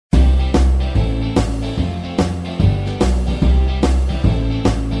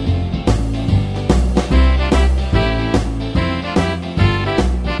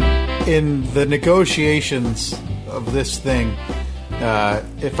in the negotiations of this thing,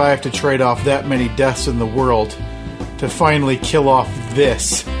 if I have to trade off that many deaths in the world to finally kill off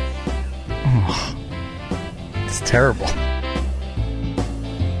this. Oh, it's terrible.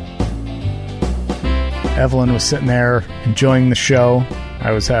 Evelyn was sitting there enjoying the show.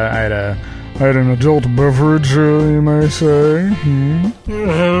 I had an adult beverage, you may say.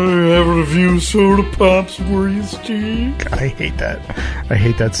 Having a few soda pops for you, Steve. God, I hate that. I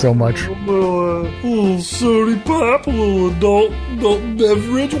hate that so much. A little soda pop, a little adult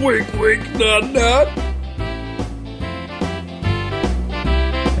beverage. Wink, wink, nod, nod.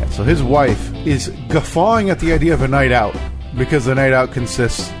 So his wife is guffawing at the idea of a night out, because the night out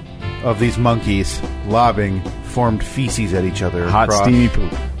consists of these monkeys lobbing formed feces at each other. Hot, steamy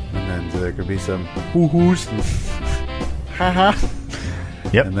poop. And then there could be some hoo-hoos. Ha-ha.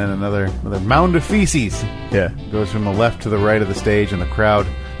 Yep. And then another mound of feces. Yeah. Goes from the left to the right of the stage, and the crowd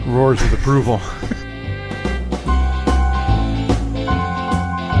roars with approval.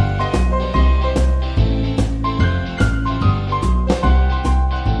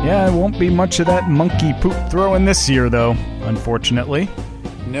 Yeah, it won't be much of that monkey poop throwing this year, though, unfortunately.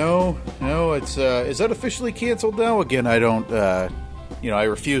 No, it's is that officially canceled now? Again, I don't, I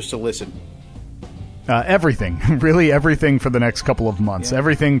refuse to listen. Everything, really everything for the next couple of months. Yeah.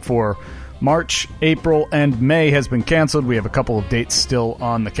 Everything for March, April, and May has been canceled. We have a couple of dates still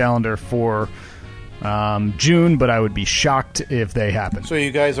on the calendar for June, but I would be shocked if they happen. So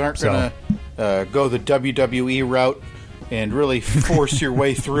you guys aren't going to go the WWE route and really force your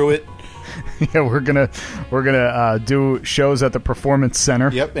way through it? Yeah, we're gonna do shows at the Performance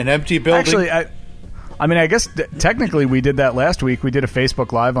Center. Yep, an empty building. Actually, I guess technically we did that last week. We did a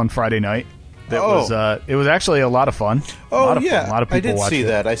Facebook Live on Friday night. It was actually a lot of fun. Oh, a lot of yeah. fun. A lot of people I did see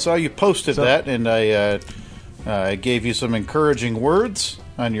that. I saw you posted that, and I gave you some encouraging words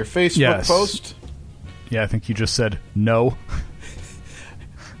on your Facebook post. Yeah, I think you just said no.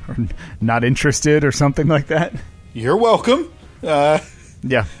 Or not interested or something like that. You're welcome.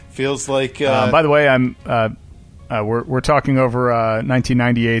 Yeah. Feels like... by the way, we're talking over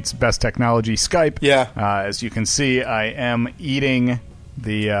 1998's Best Technology Skype. Yeah. As you can see, I am eating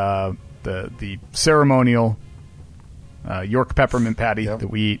the ceremonial York peppermint patty that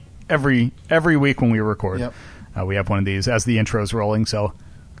we eat every week when we record. Yep. We have one of these as the intro's rolling. So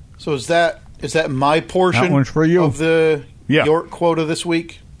is that my portion? That one's for you. Of the York quota this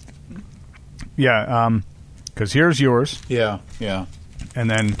week? Yeah. Because here's yours. Yeah. And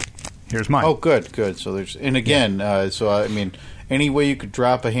then here's mine. Oh, good. So there's, and again, any way you could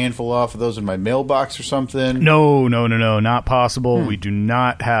drop a handful off of those in my mailbox or something? No, not possible. We do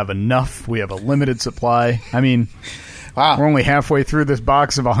not have enough. We have a limited supply. I mean, wow. We're only halfway through this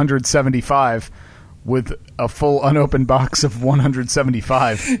box of 175 with a full unopened box of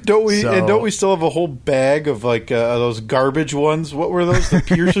 175. Don't we? And don't we still have a whole bag of like those garbage ones? What were those? The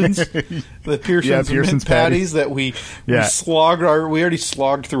Pearson's, the Pearson's patties that we slogged. We already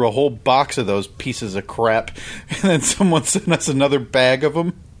slogged through a whole box of those pieces of crap, and then someone sent us another bag of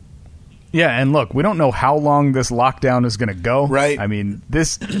them. Yeah, and look, we don't know how long this lockdown is going to go. Right. I mean,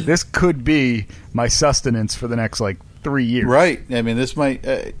 this could be my sustenance for the next 3 years. Right. I mean, this might,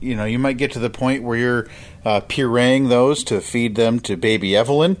 you might get to the point where you're pureeing those to feed them to baby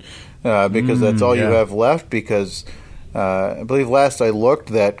Evelyn because that's all you have left. Because I believe last I looked,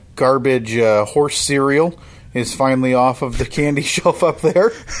 that garbage horse cereal is finally off of the candy shelf up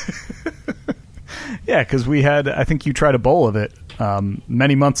there. Yeah, because I think you tried a bowl of it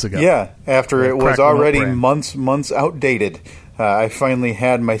many months ago. Yeah, after it was already months outdated. I finally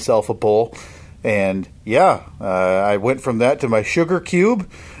had myself a bowl. And I went from that to my sugar cube,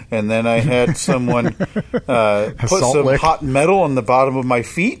 and then I had someone put some hot metal on the bottom of my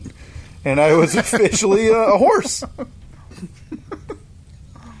feet, and I was officially a horse.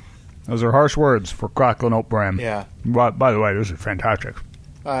 Those are harsh words for Crocklin Oat Bram. Yeah. By the way, this is fantastic.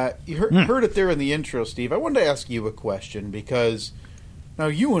 You heard it there in the intro, Steve. I wanted to ask you a question because now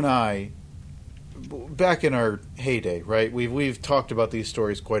you and I, back in our heyday, right? We've talked about these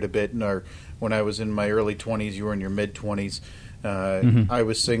stories quite a bit when I was in my early 20s, you were in your mid-20s. I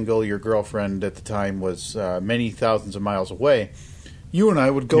was single. Your girlfriend at the time was many thousands of miles away. You and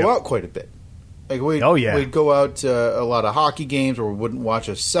I would go out quite a bit. We'd go out a lot of hockey games where we wouldn't watch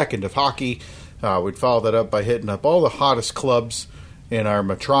a second of hockey. We'd follow that up by hitting up all the hottest clubs in our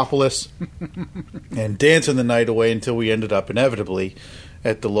metropolis and dancing the night away until we ended up inevitably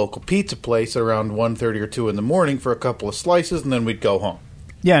at the local pizza place around 1:30 or 2 in the morning for a couple of slices, and then we'd go home.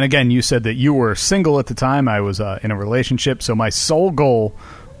 Yeah, and again, you said that you were single at the time. I was in a relationship, so my sole goal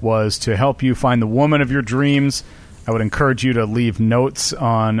was to help you find the woman of your dreams. I would encourage you to leave notes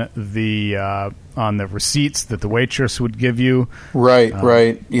on the receipts that the waitress would give you.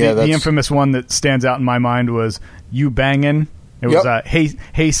 Right. Yeah, the infamous one that stands out in my mind was "you bangin'." It was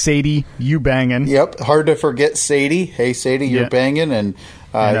hey Sadie, you bangin'. Yep, hard to forget Sadie. Hey Sadie, you're banging, and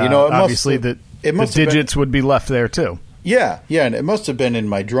obviously the digits would be left there too. Yeah, and it must have been in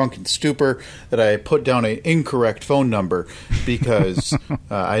my drunken stupor that I put down an incorrect phone number because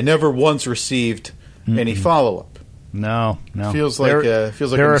I never once received any follow-up. No. Feels like a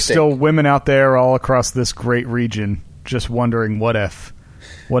there are mistake. still women out there all across this great region just wondering what if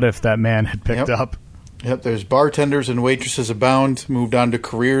that man had picked up. Yep, there's bartenders and waitresses abound, moved on to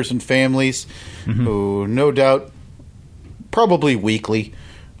careers and families who, no doubt, probably weekly,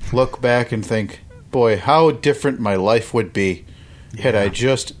 look back and think, boy, how different my life would be had I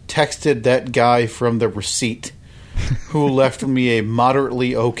just texted that guy from the receipt who left me a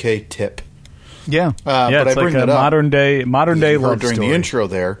moderately okay tip. Yeah, but it's I bring like a that up. modern day love during story. the intro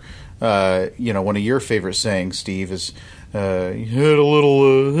there. One of your favorite sayings, Steve, is you had a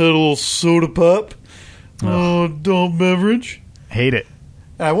little soda pop, adult beverage. Hate it.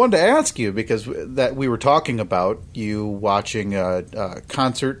 And I wanted to ask you because that we were talking about you watching a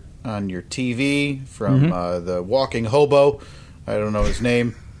concert on your TV from the Walking Hobo. I don't know his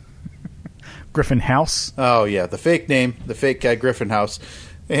name. Griffin House. Oh yeah, the fake name, the fake guy Griffin House,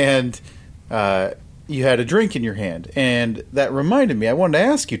 and. You had a drink in your hand, and that reminded me. I wanted to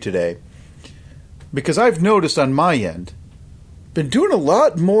ask you today because I've noticed on my end, been doing a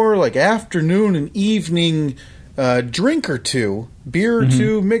lot more like afternoon and evening drink or two, beer or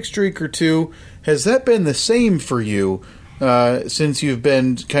two, mixed drink or two. Has that been the same for you since you've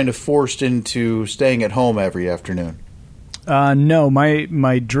been kind of forced into staying at home every afternoon? No,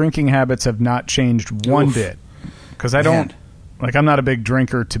 my drinking habits have not changed one bit because I don't. Like, I'm not a big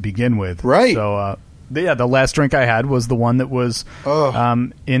drinker to begin with. Right. So, the last drink I had was the one that was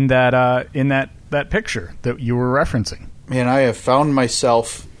in that picture that you were referencing. Man, I have found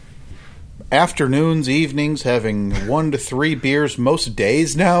myself afternoons, evenings, having 1 to 3 beers most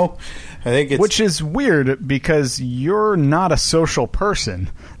days now. I think which is weird because you're not a social person.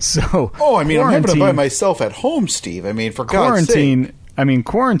 So, I'm having it by myself at home, Steve. I mean, for God's sake.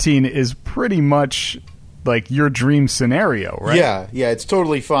 Quarantine is pretty much like your dream scenario, right? Yeah, it's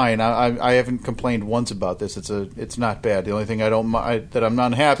totally fine. I haven't complained once about this. It's not bad. The only thing that I'm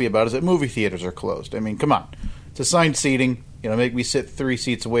not happy about is that movie theaters are closed. I mean, come on, it's assigned seating. Make me sit 3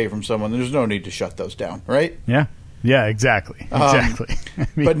 seats away from someone. There's no need to shut those down, right? Yeah, exactly.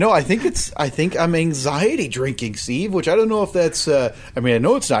 But no, I think I'm anxiety drinking, Steve, which I don't know if that's I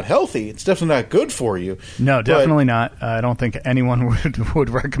know it's not healthy. It's definitely not good for you. No, definitely not. I don't think anyone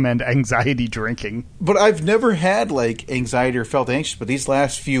would recommend anxiety drinking. But I've never had like anxiety or felt anxious, but these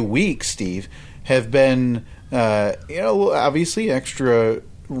last few weeks, Steve, have been obviously extra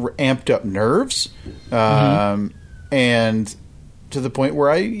amped up nerves. And to the point where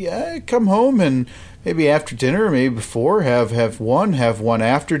I come home and maybe after dinner, maybe before, have one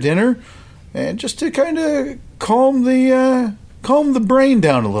after dinner, and just to kind of calm the brain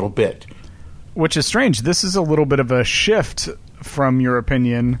down a little bit. Which is strange. This is a little bit of a shift from your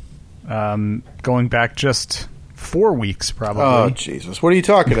opinion, going back just 4 weeks, probably. Oh, Jesus. What are you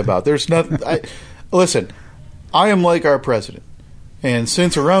talking about? There's nothing. Listen, I am like our president, and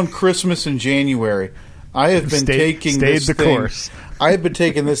since around Christmas and January, I have been taking this course. I have been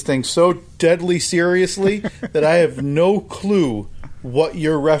taking this thing so deadly seriously that I have no clue what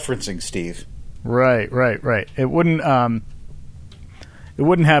you're referencing, Steve. Right. It wouldn't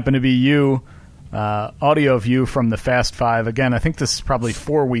happen to be you. Audio of you from the Fast Five. Again, I think this is probably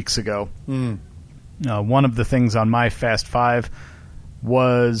 4 weeks ago. One of the things on my Fast Five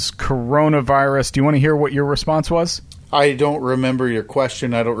was coronavirus. Do you want to hear what your response was? I don't remember your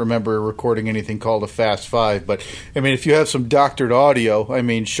question. I don't remember recording anything called a Fast Five. But, if you have some doctored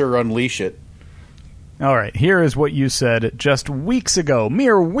audio, sure, unleash it. All right. Here is what you said just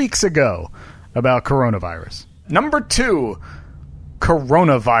mere weeks ago, about coronavirus. Number 2,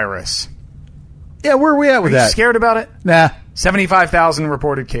 coronavirus. Yeah, where are we at with that? Are you scared about it? Nah. 75,000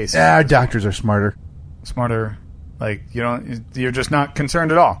 reported cases. Yeah, our doctors are smarter. Smarter? Like, you're just not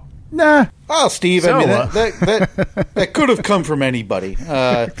concerned at all? Nah. Oh, Steve, that could have come from anybody.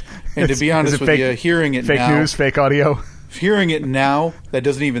 And to be honest with you, hearing it fake now... Fake news, fake audio? Hearing it now, that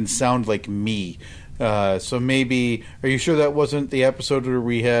doesn't even sound like me. So maybe... Are you sure that wasn't the episode where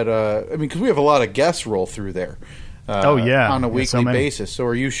we had... because we have a lot of guests roll through there. On a weekly basis. So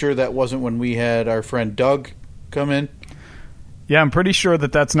are you sure that wasn't when we had our friend Doug come in? Yeah, I'm pretty sure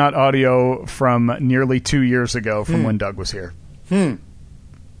that's not audio from nearly 2 years ago from when Doug was here.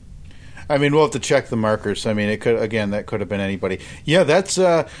 I mean, we'll have to check the markers. I mean, that could have been anybody. Yeah, that's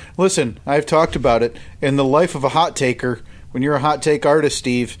listen, I've talked about it in the life of a hot taker. When you're a hot take artist,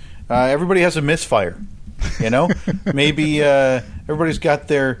 Steve, everybody has a misfire. You know, maybe everybody's got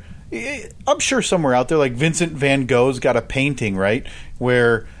their. I'm sure somewhere out there, like Vincent van Gogh's got a painting, right,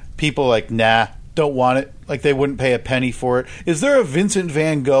 where people are like, nah, don't want it. Like they wouldn't pay a penny for it. Is there a Vincent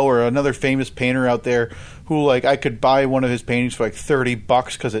van Gogh or another famous painter out there who, like, I could buy one of his paintings for like $30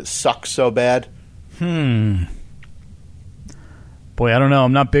 because it sucks so bad? Boy, I don't know.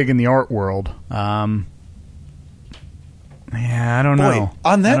 I'm not big in the art world. Yeah, I don't know.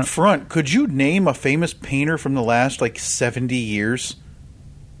 On that front, could you name a famous painter from the last, like, 70 years?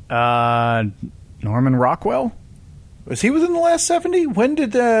 Norman Rockwell? Was he within the last 70? When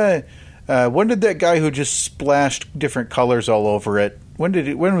did that guy who just splashed different colors all over it?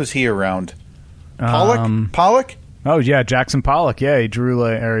 When was he around? Pollock? Oh yeah, Jackson Pollock. Yeah, he drew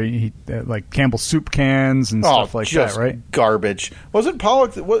like Campbell's soup cans and stuff like that, right? Garbage. Wasn't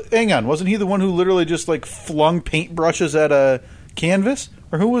Pollock? Hang on, wasn't he the one who literally just like flung paintbrushes at a canvas,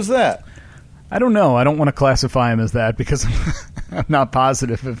 or who was that? I don't know. I don't want to classify him as that because I'm not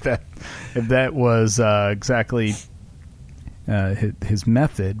positive if that was exactly his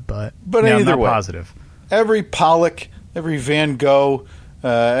method. But yeah, either I'm not way, positive. Every Pollock, every Van Gogh,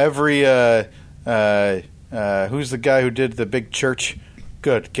 every who's the guy who did the big church?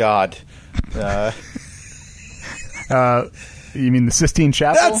 Good God. You mean the Sistine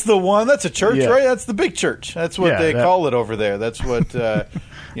Chapel? That's the one. That's a church, yeah. Right? That's the big church. That's what they call it over there. That's what the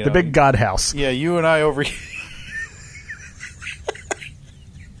big God house. Yeah, you and I over here.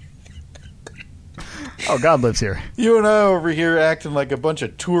 Oh, God lives here. You and I over here acting like a bunch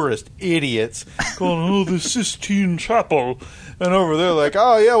of tourist idiots, going, the Sistine Chapel. And over there like,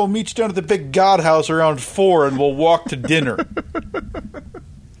 oh, yeah, we'll meet you down at the big God house around 4 and we'll walk to dinner.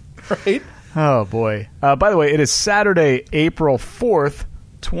 Right? Oh, boy. By the way, it is Saturday, April 4th,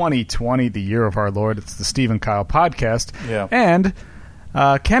 2020, the year of our Lord. It's the Steve and Kyle podcast. Yeah. And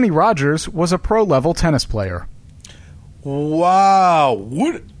Kenny Rogers was a pro-level tennis player.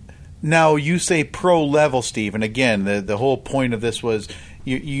 Wow. Now, you say pro-level, Steve, and again, the whole point of this was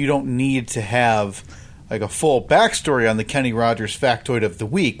you don't need to have like a full backstory on the Kenny Rogers factoid of the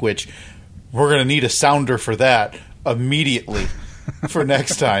week, which we're going to need a sounder for that immediately for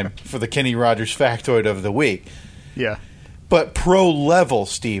next time for the Kenny Rogers factoid of the week. Yeah. But pro-level,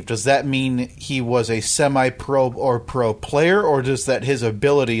 Steve, does that mean he was a semi-pro or pro player, or does that his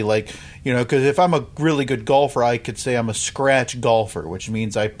ability, like, you know, because if I'm a really good golfer, I could say I'm a scratch golfer, which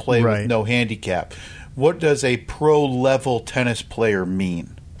means I play with no handicap. What does a pro-level tennis player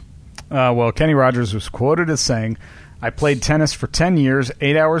mean? Well, Kenny Rogers was quoted as saying, I played tennis for 10 years,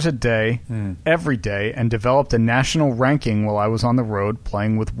 8 hours a day, every day, and developed a national ranking while I was on the road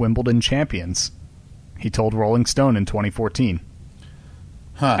playing with Wimbledon champions. He told Rolling Stone in 2014.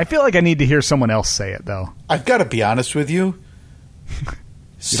 Huh. I feel like I need to hear someone else say it, though. I've got to be honest with you.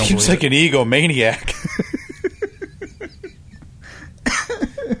 Seems like an egomaniac.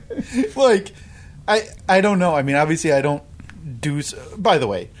 Like, I don't know. I mean, obviously I don't do... By the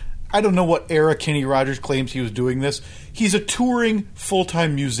way, I don't know what era Kenny Rogers claims he was doing this. He's a touring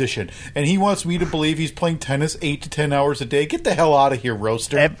full-time musician, and he wants me to believe he's playing tennis 8 to 10 hours a day. Get the hell out of here,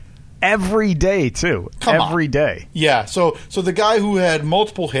 roaster. Every day, too. Every day. Yeah, so the guy who had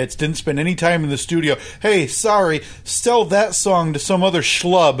multiple hits didn't spend any time in the studio. Hey, sorry, sell that song to some other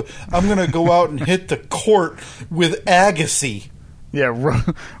schlub. I'm going to go out and hit the court with Agassi. Yeah,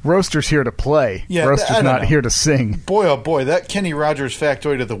 Roaster's here to play. Yeah, Roaster's not here to sing. Boy, oh boy, that Kenny Rogers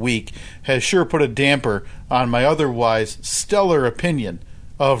factoid of the week has sure put a damper on my otherwise stellar opinion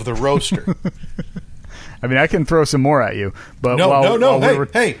of the roaster. I mean, I can throw some more at you, but no.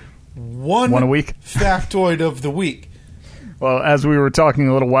 Hey, one a week factoid of the week. Well, as we were talking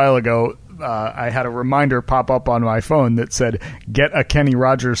a little while ago, I had a reminder pop up on my phone that said, get a Kenny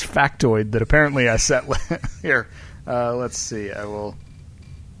Rogers factoid that apparently I set here. Let's see. I will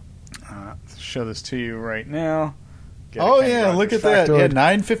show this to you right now. Oh, yeah, look at that. Yeah,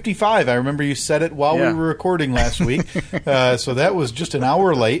 9:55. I remember you said it while we were recording last week. So that was just an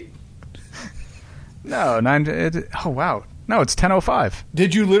hour late. No, oh, wow. No, it's 10:05.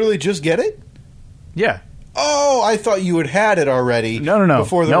 Did you literally just get it? Yeah. Oh, I thought you had it already. No.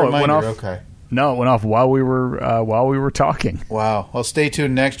 Before the reminder. It went off, okay. No, it went off while we were talking. Wow. Well, stay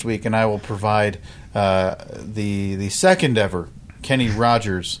tuned next week, and I will provide the second ever Kenny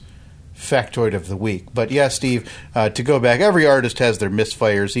Rogers factoid of the week. But yeah, Steve, to go back, every artist has their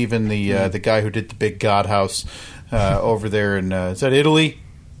misfires. Even the guy who did the big God house over there in is that Italy?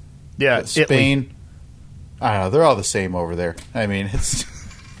 Yeah, Spain. Italy. I don't know. They're all the same over there. I mean, it's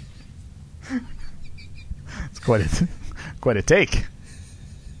quite a take.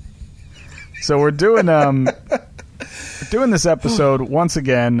 So we're doing this episode once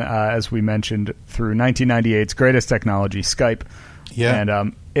again, as we mentioned, through 1998's greatest technology, Skype. Yeah.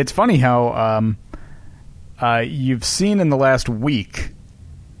 And it's funny how you've seen in the last week,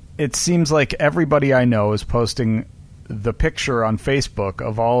 it seems like everybody I know is posting the picture on Facebook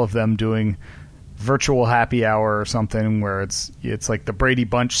of all of them doing virtual happy hour or something, where it's like the Brady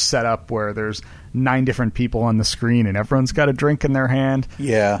Bunch setup where there's 9 different people on the screen and everyone's got a drink in their hand.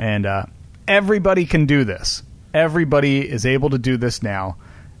 Yeah. And everybody can do this. Everybody is able to do this now,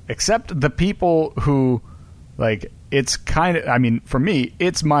 except the people who, like, it's kind of, I mean, for me,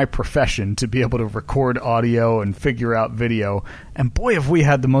 it's my profession to be able to record audio and figure out video. And boy, have we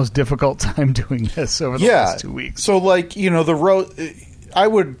had the most difficult time doing this over the last 2 weeks. So, like, you know, I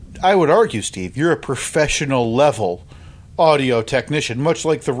would argue, Steve, you're a professional level audio technician, much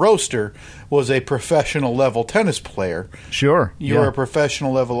like the roaster was a professional level tennis player. Sure. You're a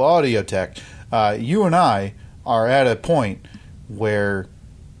professional level audio tech. You and I are at a point where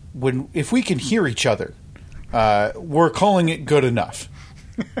if we can hear each other, we're calling it good enough.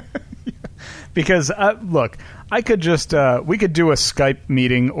 Because, look, I could just, we could do a Skype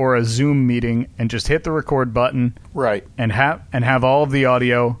meeting or a Zoom meeting and just hit the record button. Right. And have all of the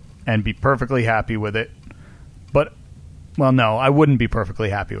audio and be perfectly happy with it. But, well, no, I wouldn't be perfectly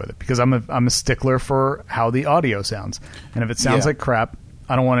happy with it because I'm a stickler for how the audio sounds. And if it sounds like crap,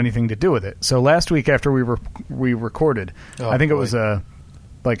 I don't want anything to do with it. So last week after we recorded, I think it was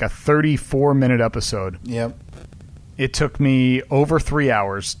like a 34-minute episode. Yep. It took me over 3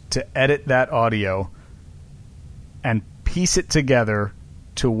 hours to edit that audio and piece it together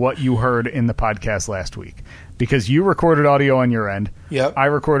to what you heard in the podcast last week. Because you recorded audio on your end. Yep. I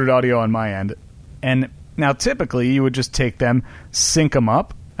recorded audio on my end. And now typically you would just take them, sync them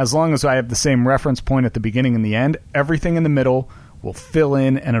up. As long as I have the same reference point at the beginning and the end, everything in the middle will fill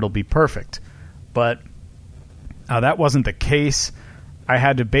in and it'll be perfect. But that wasn't the case. I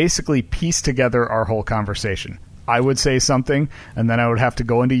had to basically piece together our whole conversation. I would say something, and then I would have to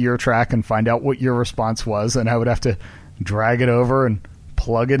go into your track and find out what your response was, and I would have to drag it over and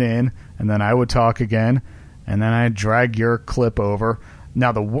plug it in, and then I would talk again, and then I'd drag your clip over.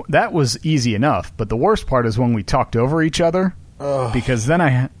 Now, that was easy enough, but the worst part is when we talked over each other, because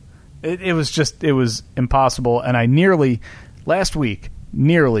then it was impossible, and last week,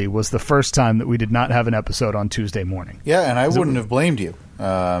 nearly was the first time that we did not have an episode on Tuesday morning. Yeah, and I wouldn't have blamed you.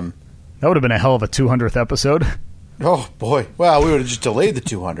 That would have been a hell of a 200th episode. Oh, boy. Well, we would have just delayed the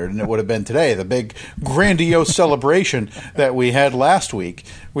 200, and it would have been today, the big grandiose celebration that we had last week.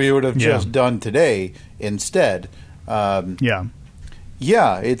 We would have just done today instead. Yeah,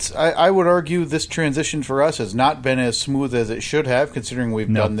 I would argue this transition for us has not been as smooth as it should have, considering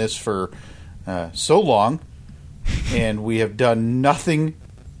we've done this for so long, and we have done nothing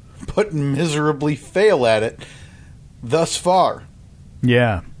but miserably fail at it thus far.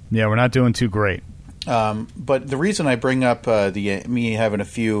 Yeah, we're not doing too great. But the reason I bring up me having a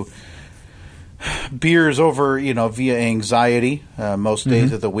few beers over, via anxiety most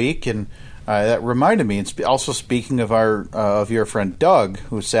days of the week, and that reminded me. And also speaking of of your friend Doug,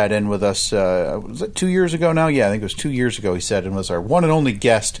 who sat in with us, was it 2 years ago now? Yeah, I think it was 2 years ago. He sat in was our one and only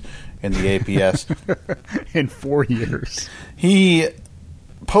guest in the APS in 4 years. He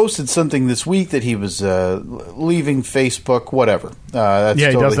posted something this week that he was leaving Facebook, whatever. That's he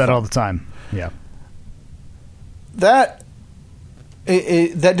totally does that fine. all the time. Yeah. That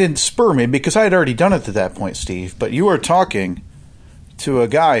didn't spur me because I had already done it at that point, Steve. But you are talking to a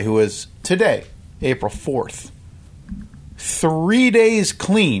guy who is today, April 4th, 3 days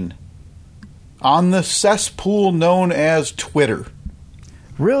clean on the cesspool known as Twitter.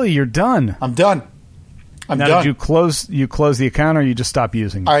 Really? You're done? I'm done. I'm now, done. Did you close the account or you just stopped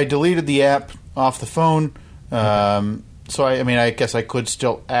using it? I deleted the app off the phone. So, I guess I could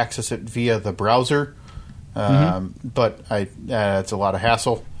still access it via the browser. But it's a lot of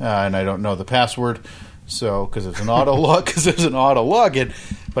hassle, and I don't know the password, so because it's an auto login.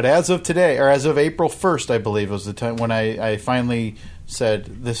 But as of today, or as of April 1st, I believe was the time when I finally said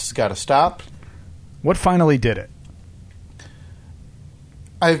this has got to stop. What finally did it?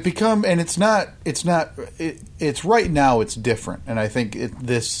 I've become, and it's right now it's different, and I think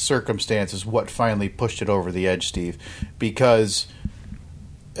this circumstance is what finally pushed it over the edge, Steve, because.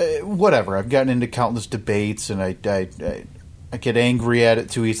 Whatever. I've gotten into countless debates, and I get angry at it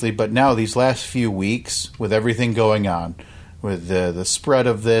too easily. But now, these last few weeks, with everything going on, with the spread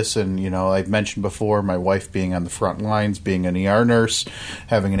of this, and I've mentioned before, my wife being on the front lines, being an ER nurse,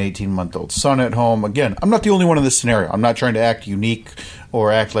 having an 18-month-old son at home. Again, I'm not the only one in this scenario. I'm not trying to act unique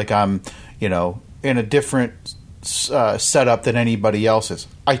or act like I'm, in a different setup than anybody else's.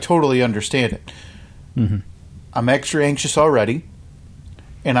 I totally understand it. Mm-hmm. I'm extra anxious already,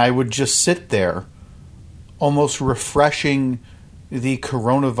 and I would just sit there almost refreshing the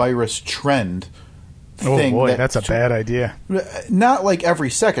coronavirus trend thing. Oh boy, that's a bad idea. Not like every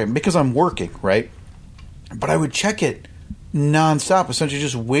second, because I'm working, right? But I would check it nonstop, essentially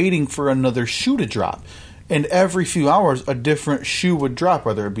just waiting for another shoe to drop. And every few hours, a different shoe would drop,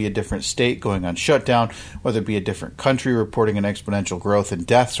 whether it be a different state going on shutdown, whether it be a different country reporting an exponential growth in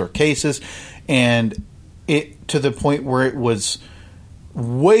deaths or cases. And it to the point where it was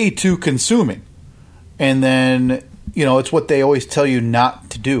way too consuming. And then, it's what they always tell you not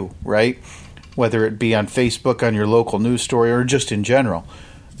to do, right? Whether it be on Facebook, on your local news story, or just in general.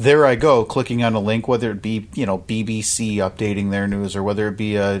 There I go, clicking on a link, whether it be, BBC updating their news, or whether it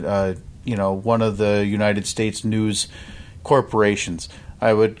be one of the United States news corporations.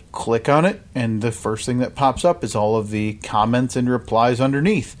 I would click on it, and the first thing that pops up is all of the comments and replies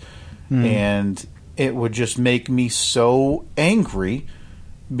underneath. And it would just make me so angry,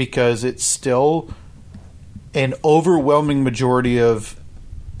 because it's still an overwhelming majority of...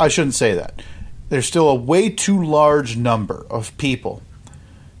 I shouldn't say that. There's still a way too large number of people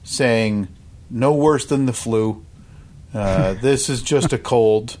saying, no worse than the flu, this is just a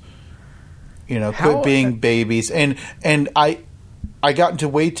cold, quit being babies. And I got to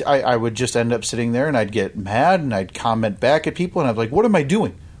wait. I would just end up sitting there, and I'd get mad, and I'd comment back at people, and I was like, what am I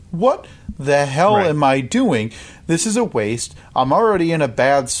doing? What the hell am I doing? This is a waste. I'm already in a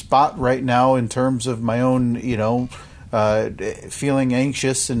bad spot right now in terms of my own, feeling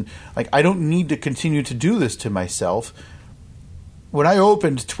anxious, and I don't need to continue to do this to myself. When I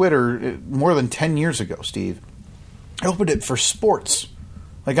opened Twitter more than 10 years ago, Steve, I opened it for sports.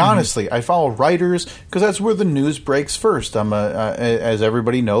 Honestly, I follow writers because that's where the news breaks first. As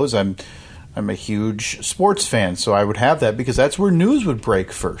everybody knows, I'm a huge sports fan, so I would have that because that's where news would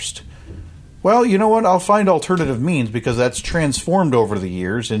break first. Well, you know what? I'll find alternative means because that's transformed over the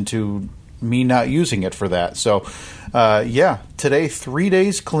years into me not using it for that. So, today 3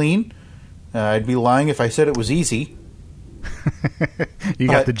 days clean. I'd be lying if I said it was easy. You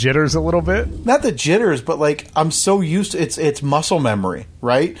got the jitters a little bit? Not the jitters, but I'm so used to it's muscle memory,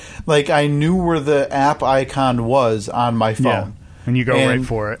 right? I knew where the app icon was on my phone. Yeah, and you go right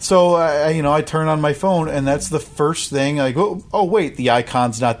for it. So I turn on my phone, and that's the first thing. Oh wait, the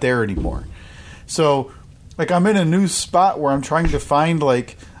icon's not there anymore. So I'm in a new spot where I'm trying to find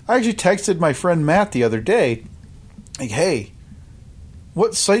I actually texted my friend Matt the other day, hey,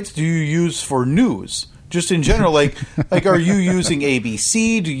 what sites do you use for news? Just in general, are you using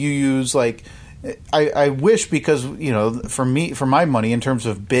ABC? Do you use I wish because for my money in terms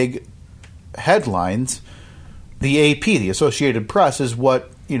of big headlines, the AP, the Associated Press, is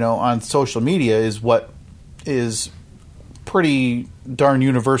what on social media is what is pretty darn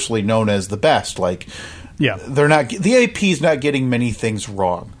universally known as the best. They're not the AP's not getting many things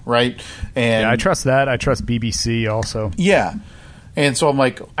wrong, right? And I trust that. I trust BBC also. Yeah. And so I'm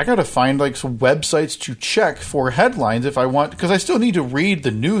I got to find some websites to check for headlines if I want, because I still need to read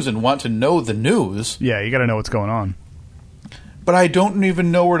the news and want to know the news. Yeah, you got to know what's going on. But I don't even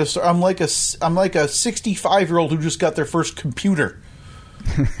know where to start. I'm like a 65-year-old who just got their first computer.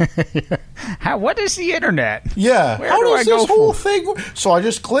 What is the internet? Yeah. Where do I go this whole thing? So I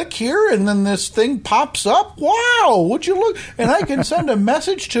just click here, and then this thing pops up. Wow, would you look? And I can send a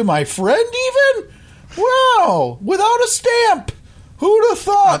message to my friend even? Wow, without a stamp. Who'd have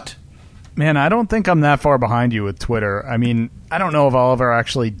thought? Man, I don't think I'm that far behind you with Twitter. I mean, I don't know if I'll ever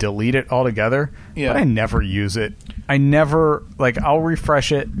actually delete it altogether, but I never use it. I never, I'll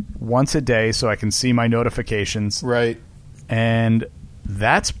refresh it once a day so I can see my notifications. Right. And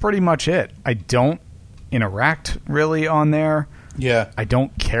that's pretty much it. I don't interact really on there. Yeah. I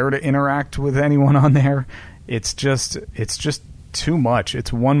don't care to interact with anyone on there. It's just too much.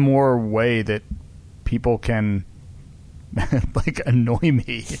 It's one more way that people can annoy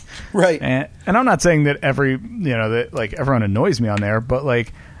me, right? And I'm not saying that that everyone annoys me on there, but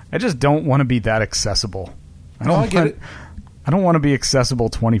I just don't want to be that accessible. I get it. I don't want to be accessible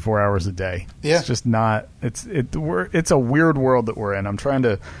 24 hours a day. Yeah, it's just not. It's a weird world that we're in. I'm trying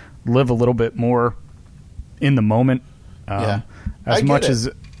to live a little bit more in the moment.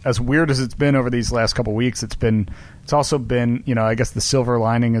 As weird as it's been over these last couple weeks, it's also been, I guess the silver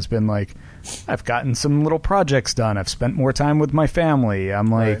lining has been I've gotten some little projects done. I've spent more time with my family.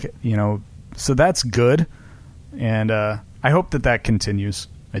 I'm so that's good. And I hope that continues.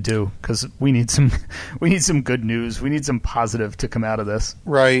 I do, because we need some good news. We need some positive to come out of this.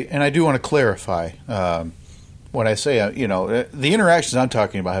 Right. And I do want to clarify, when I say, the interactions I'm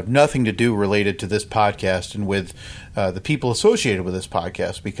talking about have nothing to do related to this podcast and with the people associated with this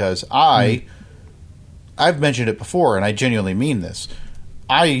podcast, because I've mentioned it before, and I genuinely mean this.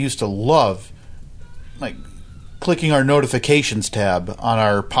 I used to love, like, clicking our notifications tab on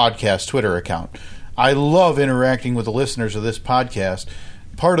our podcast Twitter account. I love interacting with the listeners of this podcast.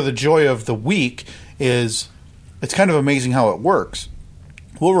 Part of the joy of the week is it's kind of amazing how it works.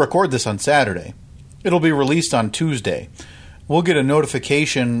 We'll record this on Saturday. It'll be released on Tuesday. We'll get a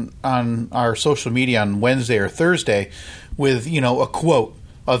notification on our social media on Wednesday or Thursday with, a quote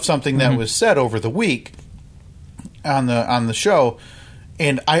of something that was said over the week on the show,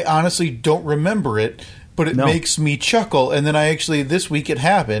 and I honestly don't remember it, but it makes me chuckle. And then this week it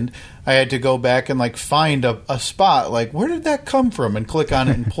happened. I had to go back and find a spot, where did that come from, and click on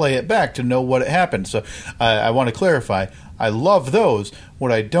it and play it back to know what happened. So I want to clarify, I love those.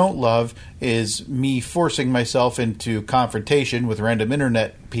 What I don't love is me forcing myself into confrontation with random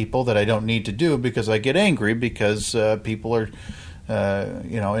internet people that I don't need to do, because I get angry because people are,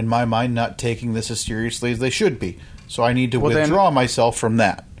 in my mind, not taking this as seriously as they should be. So I need to withdraw myself from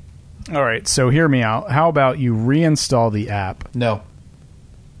that. All right, so hear me out. How about you reinstall the app? No.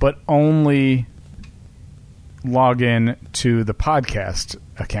 But only log in to the podcast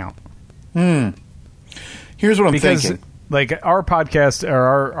account. Here's what I'm thinking. Our podcast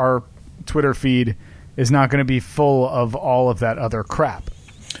or our Twitter feed is not going to be full of all of that other crap.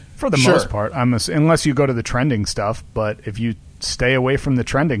 For the most part, unless you go to the trending stuff. But if you stay away from the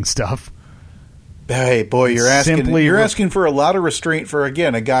trending stuff... Hey, boy, you're asking for a lot of restraint for,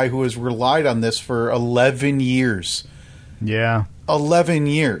 again, a guy who has relied on this for 11 years. Yeah. 11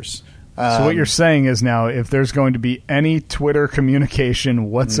 years. So what you're saying is now, if there's going to be any Twitter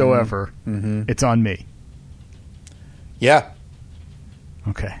communication whatsoever, it's on me. Yeah.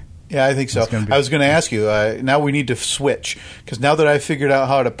 Okay. Yeah, I think so. I was going to ask you, now we need to switch, because now that I've figured out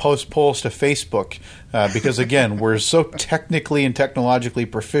how to post polls to Facebook, because, again, we're so technically and technologically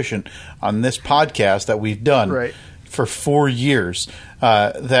proficient on this podcast that we've done for 4 years,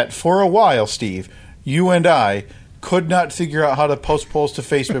 that for a while, Steve, you and I could not figure out how to post polls to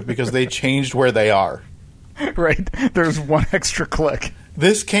Facebook because they changed where they are. Right. There's one extra click.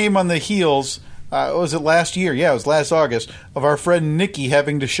 This came on the heels... was it last year? Yeah, it was last August, of our friend Nikki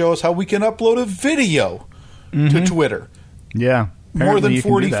having to show us how we can upload a video to Twitter. Yeah. More than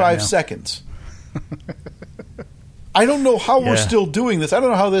 45 seconds. I don't know how we're still doing this. I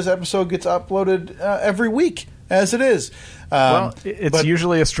don't know how this episode gets uploaded every week, as it is. It's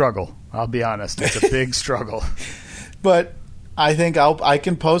usually a struggle. I'll be honest. It's a big struggle. But I think I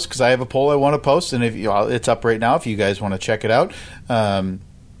can post, because I have a poll I want to post, and it's up right now if you guys want to check it out.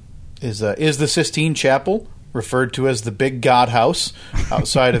 Is the Sistine Chapel referred to as the Big God House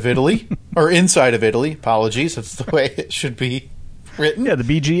outside of Italy, or inside of Italy? Apologies, that's the way it should be written. Yeah, the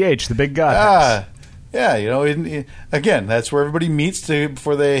BGH, the Big God House. Yeah, again, that's where everybody meets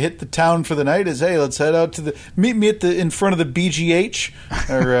before they hit the town for the night. Is, hey, let's head out to meet me in front of the BGH,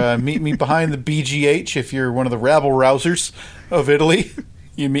 or meet me behind the BGH. If you're one of the rabble rousers of Italy,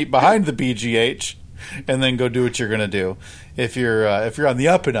 you meet behind the BGH, and then go do what you're going to do. If you're on the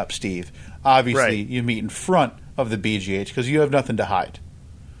up and up, Steve, obviously you meet in front of the BGH because you have nothing to hide.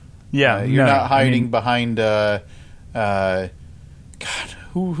 Yeah, you're not hiding behind. God,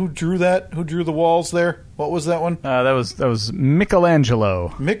 who drew that? Who drew the walls there? What was that one? That was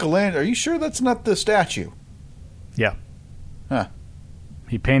Michelangelo. Michelangelo. Are you sure that's not the statue? Yeah. Huh.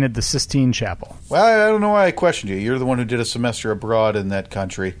 He painted the Sistine Chapel. Well, I don't know why I questioned you. You're the one who did a semester abroad in that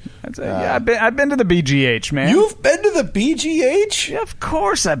country. Yeah, I've been to the BGH, man. You've been to the BGH? Yeah, of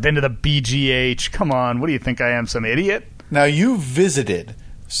course I've been to the BGH. Come on, what do you think I am, some idiot? Now, you visited,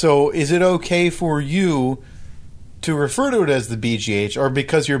 so is it okay for you to refer to it as the BGH, or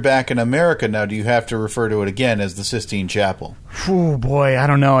because you're back in America now, do you have to refer to it again as the Sistine Chapel? Oh boy, I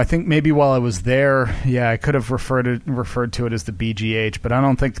don't know. I think maybe while I was there, I could have referred to it as the BGH, but I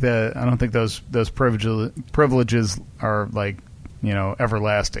don't think those privileges are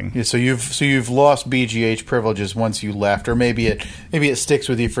everlasting. Yeah, so you've lost BGH privileges once you left, or maybe it sticks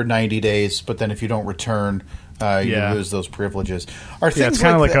with you for 90 days, but then if you don't return, you lose those privileges. It's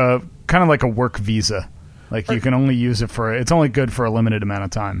kind of like a work visa. You can only use it it's only good for a limited amount of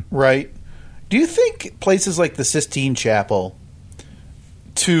time. Right. Do you think places like the Sistine Chapel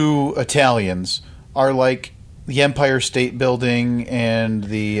to Italians are like the Empire State Building and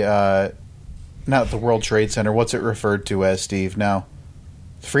the, not the World Trade Center, what's it referred to as, Steve, now?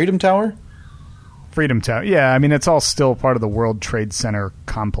 Freedom Tower? Freedom Tower. Yeah, I mean, it's all still part of the World Trade Center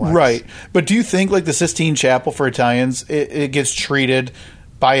complex. Right. But do you think, like the Sistine Chapel for Italians, it gets treated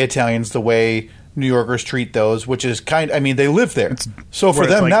by Italians the way New Yorkers treat those, which is they live there. So for Where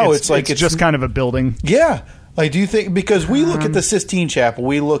them now, it's just kind of a building. Yeah. Like, do you think, because we look at the Sistine Chapel,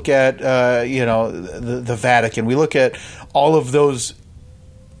 we look at, the Vatican, we look at all of those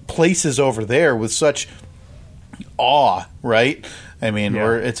places over there with such awe, right? I mean,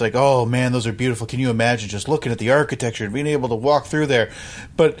 where it's like, oh man, those are beautiful. Can you imagine just looking at the architecture and being able to walk through there?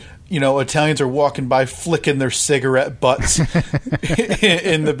 But, Italians are walking by flicking their cigarette butts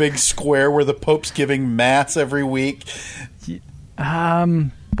in the big square where the Pope's giving mass every week.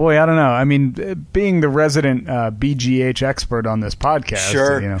 Boy, I don't know. I mean, being the resident BGH expert on this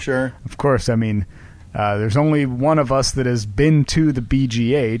podcast, sure. Of course, I mean, there's only one of us that has been to the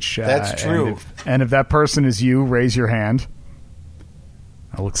BGH. That's true. And if that person is you, raise your hand.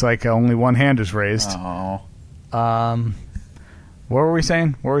 It looks like only one hand is raised. Oh. What were we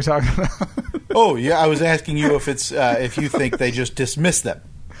saying? What were we talking about? Oh, yeah, I was asking you if you think they just dismiss them.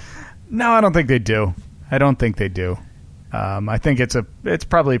 No, I don't think they do. I think it's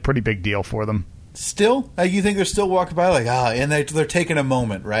probably a pretty big deal for them. Still? You think they're still walking by and they're taking a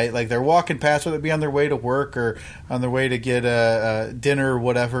moment, right? Like they're walking past, whether it be on their way to work or on their way to get dinner or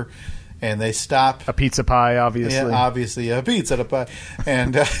whatever, and they stop. A pizza pie, obviously. Yeah, obviously a pizza pie.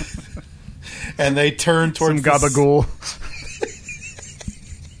 And and they turn towards some gabagool.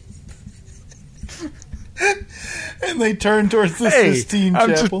 And they turn towards the Sistine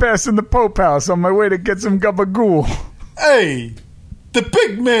Chapel. I'm just passing the Pope House on my way to get some gabagool. Hey, the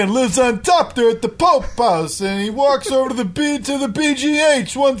big man lives on top there at the Pope House, and he walks over to the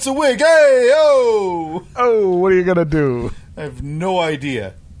BGH once a week. Hey, oh! Oh, what are you going to do? I have no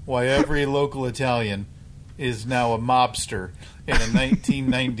idea why every local Italian is now a mobster in a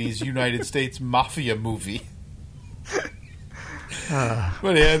 1990s United States mafia movie.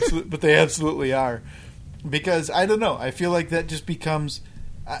 But they absolutely are. Because, I don't know, I feel like that just becomes...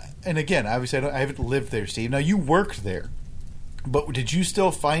 and again, obviously I haven't lived there, Steve. Now, you worked there. But did you still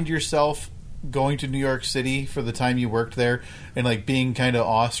find yourself going to New York City for the time you worked there and like being kind of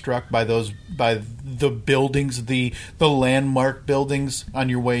awestruck by the buildings, the landmark buildings on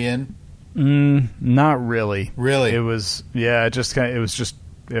your way in? Not really. Really? It was it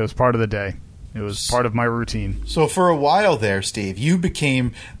was part of the day. It was part of my routine. So for a while there, Steve, you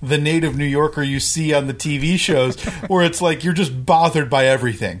became the native New Yorker you see on the TV shows where it's like you're just bothered by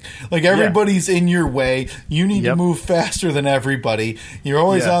everything. Like everybody's in your way. You need to move faster than everybody. You're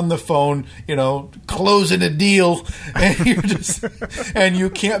always on the phone, closing a deal. And you're just and you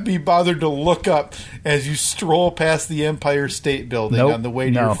can't be bothered to look up as you stroll past the Empire State Building on the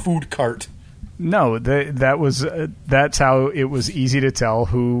way to your food cart. No, that's how it was easy to tell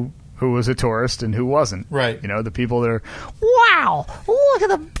who was a tourist and who wasn't. Right. The people that are, wow, look at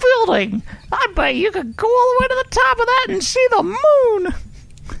the building. I bet you could go all the way to the top of that and see the moon.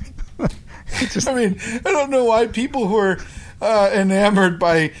 I don't know why people who are enamored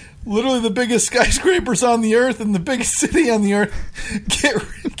by literally the biggest skyscrapers on the earth and the biggest city on the earth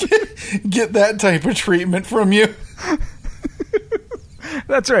get that type of treatment from you.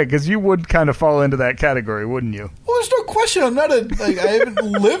 That's right, because you would kind of fall into that category, wouldn't you? Well, there's no question. I haven't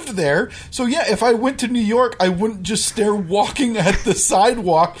lived there. So, yeah, if I went to New York, I wouldn't just stare walking at the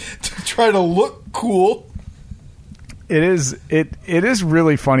sidewalk to try to look cool. It is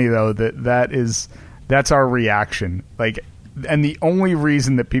really funny, though, that's our reaction. Like, and the only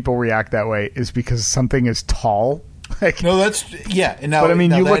reason that people react that way is because something is tall. Like, no, that's And now, but I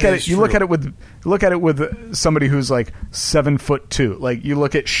mean, you look at it. True. You look at it with somebody who's like 7'2". Like you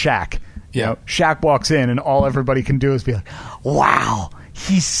look at Shaq. Shaq walks in, and all everybody can do is be like, "Wow,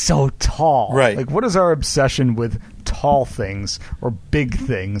 he's so tall." Right. Like, what is our obsession with tall things or big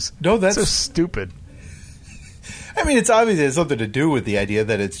things? No, that's so stupid. I mean, it's obvious it has something to do with the idea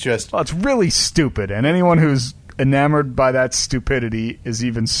that it's just. Well, it's really stupid, and anyone who's enamored by that stupidity is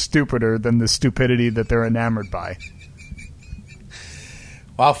even stupider than the stupidity that they're enamored by.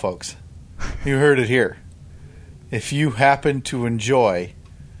 Wow, folks. You heard it here. If you happen to enjoy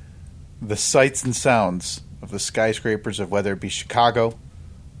the sights and sounds of the skyscrapers of whether it be Chicago,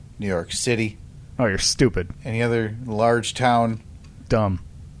 New York City... Oh, you're stupid. Any other large town... Dumb.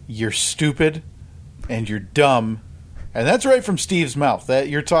 You're stupid, and you're dumb. And that's right from Steve's mouth. That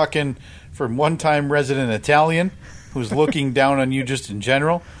you're talking from one-time resident Italian who's looking down on you just in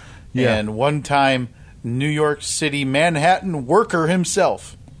general, and one-time New York City, Manhattan worker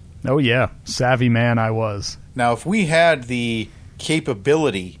himself. Oh, yeah. Savvy man I was. Now, if we had the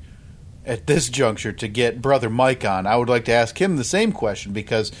capability at this juncture to get Brother Mike on, I would like to ask him the same question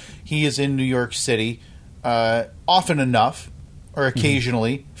because he is in New York City often enough or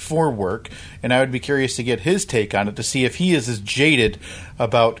occasionally for work, and I would be curious to get his take on it to see if he is as jaded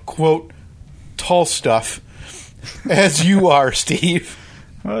about, quote, tall stuff as you are, Steve.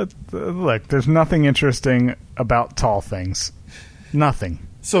 Look, there's nothing interesting about tall things. Nothing.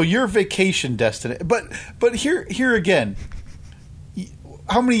 So your vacation destination, but here again,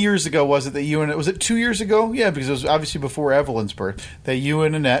 how many years ago was it that you and was it 2 years ago? Yeah, because it was obviously before Evelyn's birth that you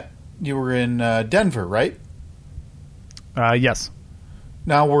and Annette you were in Denver, right? Yes.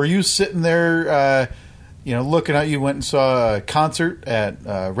 Now, were you sitting there, looking out? You went and saw a concert at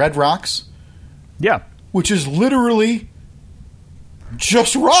Red Rocks. Yeah. Which is literally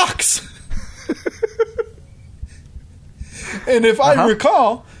just rocks. And if I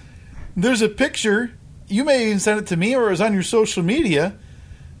recall, there's a picture, you may even send it to me or it was on your social media,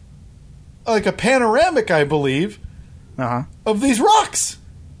 like a panoramic, I believe, of these rocks.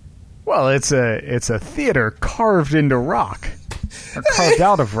 Well, it's a theater carved into rock, or carved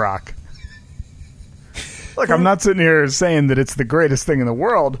out of rock. Look, I'm not sitting here saying that it's the greatest thing in the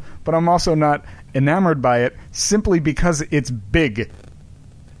world, but I'm also not enamored by it simply because it's big.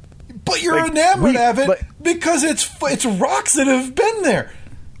 But you're enamored of it because it's rocks that have been there.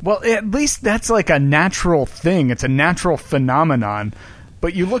 Well, at least that's like a natural thing. It's a natural phenomenon.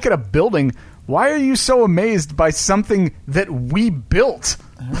 But you look at a building, why are you so amazed by something that we built?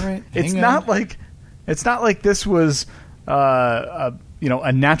 All right, it's not like this was a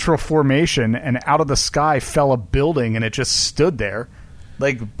natural formation and out of the sky fell a building and it just stood there.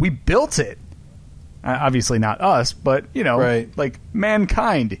 Like, we built it. Obviously not us, but, like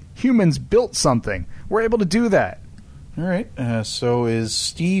mankind, humans built something. We're able to do that. All right. So is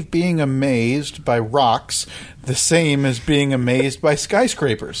Steve being amazed by rocks the same as being amazed by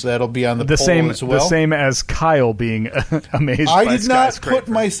skyscrapers? That'll be on the poll same, as well. The same as Kyle being amazed by skyscrapers. I did not put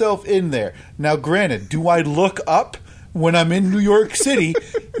myself in there. Now, granted, do I look up when I'm in New York City?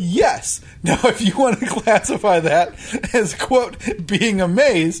 Yes. Now, if you want to classify that as, quote, being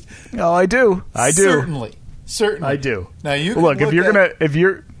amazed. Oh, I do. Certainly. I do. Now, you can look if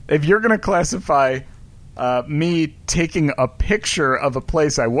you're gonna classify me taking a picture of a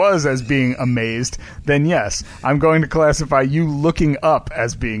place I was as being amazed, then yes, I'm going to classify you looking up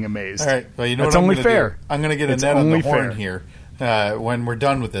as being amazed. All right. Well, you know that's what I'm only gonna fair. Do? I'm going to get Annette on the horn here when we're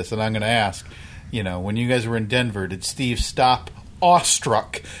done with this, and I'm going to ask, when you guys were in Denver, did Steve stop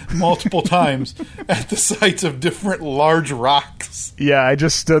awestruck multiple times at the sights of different large rocks? Yeah, I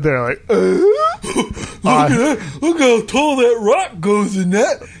just stood there like, look how tall that rock goes in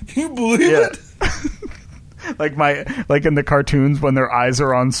that. Can you believe it? like in the cartoons when their eyes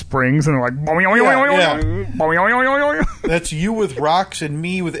are on springs and they're like, yeah. That's you with rocks and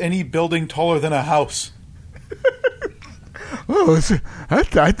me with any building taller than a house. Oh,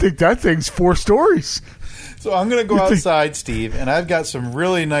 I think that thing's 4 stories. So I'm going to go outside, Steve, and I've got some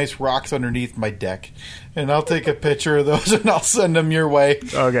really nice rocks underneath my deck, and I'll take a picture of those and I'll send them your way.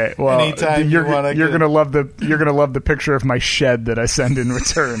 Okay, well, anytime you're going to love the picture of my shed that I send in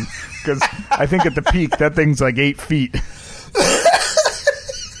return, because I think at the peak that thing's like 8 feet.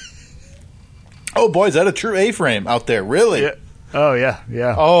 Oh boy, is that a true A-frame out there? Really? Yeah. Oh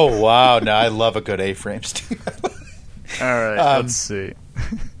yeah. Oh wow! Now I love a good A-frame, Steve. All right, let's see.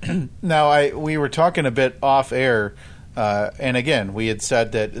 Now, we were talking a bit off air, and again, we had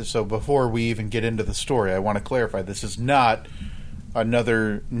said that. So before we even get into the story, I want to clarify: this is not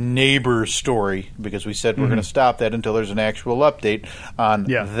another neighbor story, because we said we're going to stop that until there's an actual update on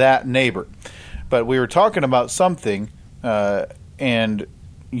that neighbor. But we were talking about something, and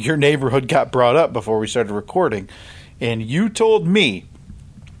your neighborhood got brought up before we started recording, and you told me,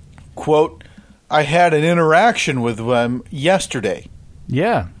 quote, I had an interaction with them yesterday.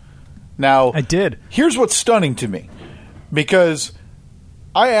 Yeah. Now, I did. Here's what's stunning to me, because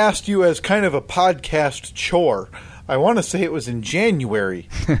I asked you as kind of a podcast chore. I want to say it was in January.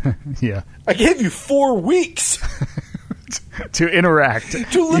 Yeah. I gave you 4 weeks to interact.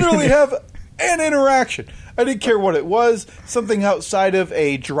 To literally have an interaction. I didn't care what it was. Something outside of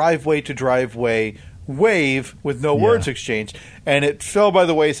a driveway-to-driveway wave with no words exchanged. And it fell by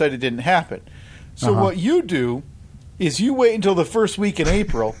the wayside. It didn't happen. So what you do is you wait until the first week in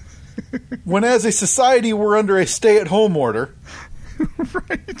April when, as a society, we're under a stay-at-home order.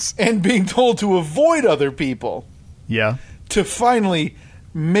 Right. And being told to avoid other people. Yeah. To finally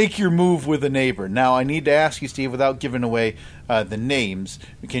make your move with a neighbor. Now, I need to ask you, Steve, without giving away the names,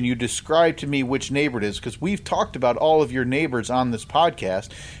 can you describe to me which neighbor it is? Because we've talked about all of your neighbors on this podcast.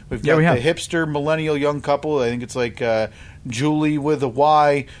 We've got the hipster millennial young couple. I think it's like Julie with a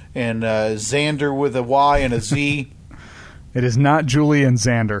Y and Xander with a Y and a Z. It is not Julie and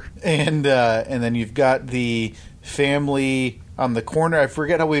Xander. And then you've got the family on the corner. I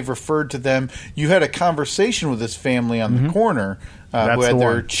forget how we've referred to them. You had a conversation with this family on the corner That's who had the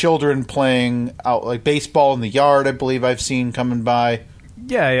their one. children playing out like baseball in the yard. I believe I've seen coming by.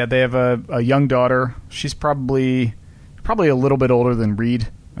 Yeah. They have a young daughter. She's probably a little bit older than Reed.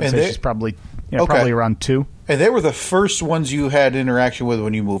 I'd say she's probably probably around 2. And they were the first ones you had interaction with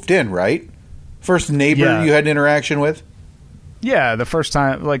when you moved in, right? First neighbor you had interaction with? Yeah, the first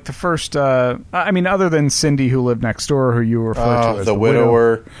time, like the first, I mean, other than Cindy who lived next door, who you refer to as the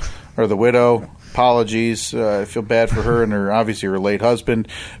widower or the widow. Apologies. I feel bad for her and obviously her late husband.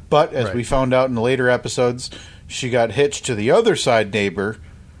 But as we found out in the later episodes, she got hitched to the other side neighbor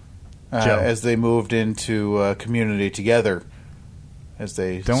as they moved into a community together. As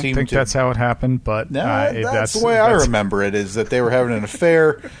they don't think that's how it happened, but that's the way I remember it. Is that they were having an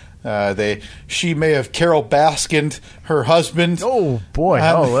affair. She may have Carol Baskined her husband. Oh boy!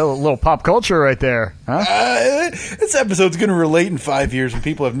 A little pop culture right there. Huh? This episode's going to relate in 5 years, and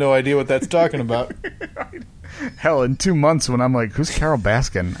people have no idea what that's talking about. Hell, in 2 months when I'm like, who's Carol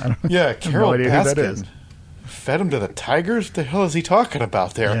Baskin? Carol Baskin. Who that is. Fed him to the tigers. What the hell is he talking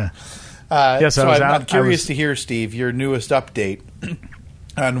about there? Yeah. So I'm curious to hear, Steve, your newest update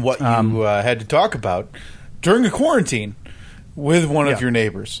on what you had to talk about during a quarantine with one of your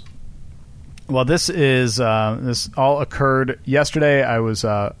neighbors. Well, this all occurred yesterday.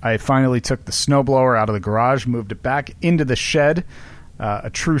 I finally took the snowblower out of the garage, moved it back into the shed. A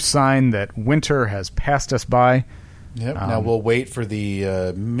true sign that winter has passed us by. Yep. Now we'll wait for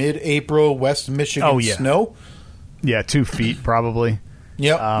the mid-April West Michigan snow. Yeah, 2 feet probably.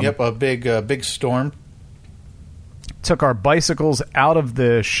 Yep. A big storm. Took our bicycles out of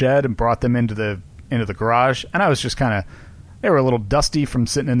the shed and brought them into the garage, and I was just kind of. They were a little dusty from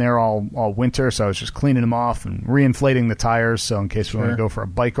sitting in there all winter, so I was just cleaning them off and reinflating the tires, so in case we want to go for a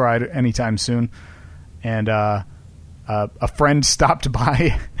bike ride anytime soon. And a friend stopped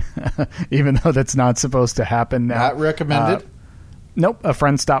by, even though that's not supposed to happen now. Not recommended? Nope. A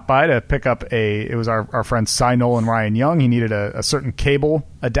friend stopped by to pick up it was our friends Cy Nolan Ryan Young. He needed a certain cable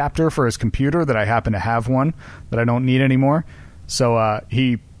adapter for his computer that I happen to have one that I don't need anymore. So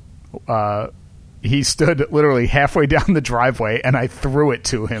he stood literally halfway down the driveway, and I threw it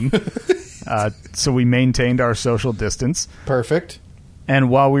to him. So we maintained our social distance. Perfect.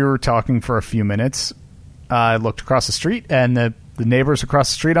 And while we were talking for a few minutes, I looked across the street, and the neighbors across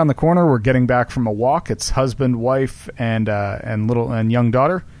the street on the corner were getting back from a walk. It's husband, wife, and young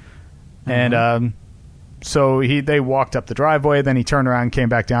daughter. Mm-hmm. And so they walked up the driveway. Then he turned around, came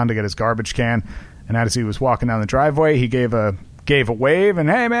back down to get his garbage can. And as he was walking down the driveway, he gave a wave, and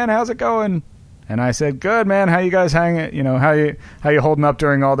hey man, how's it going? And I said, good, man. How you guys hanging? You know, how you holding up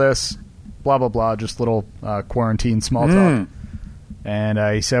during all this? Blah, blah, blah. Just little quarantine small talk. And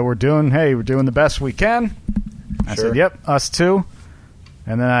he said, we're doing the best we can. I said, yep, us too.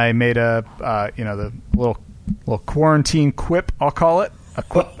 And then I made the little quarantine quip, I'll call it. A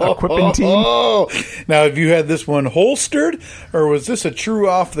quipping team. Oh, now have you had this one holstered, or was this a true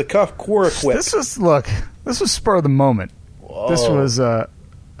off-the-cuff quip? This was spur of the moment. Whoa. This was, I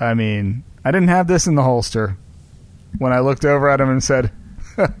didn't have this in the holster when I looked over at him and said,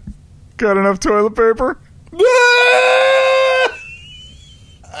 got enough toilet paper?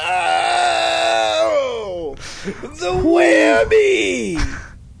 Oh, the whammy!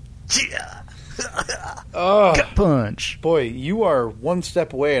 Gut punch. Boy, you are one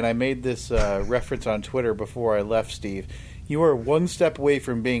step away, and I made this reference on Twitter before I left, Steve. You are one step away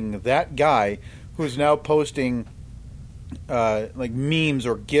from being that guy who's now posting like memes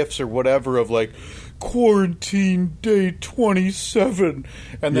or GIFs or whatever of like quarantine day 27,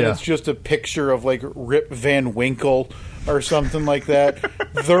 and then it's just a picture of like Rip Van Winkle or something like that.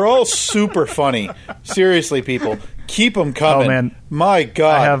 They're all super funny. Seriously, people, keep them coming. Oh man, my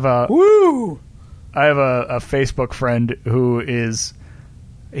God, I have a Facebook friend who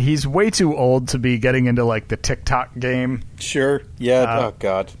he's way too old to be getting into like the TikTok game. Sure, yeah. Oh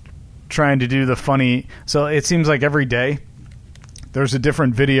God. Trying to do the funny. So it seems like every day there's a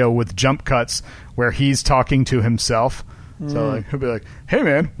different video with jump cuts where he's talking to himself. So like he'll be like, hey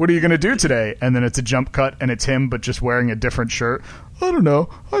man, what are you going to do today? And then it's a jump cut and it's him but just wearing a different shirt. I don't know.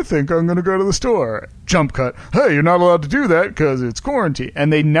 I think I'm going to go to the store. Jump cut. Hey, you're not allowed to do that because it's quarantine.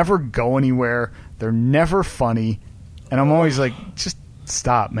 And they never go anywhere. They're never funny. And I'm always like, just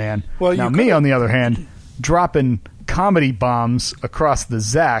stop, man. Well, now me, on the other hand, dropping comedy bombs across the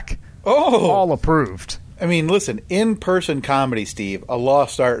Zach. All approved. I mean, listen, in-person comedy, Steve, a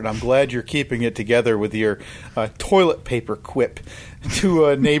lost art, and I'm glad you're keeping it together with your toilet paper quip to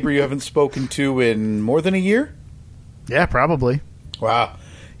a neighbor you haven't spoken to in more than a year? Yeah, probably. Wow.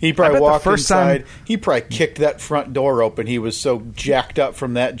 He probably walked inside. He probably kicked that front door open. He was so jacked up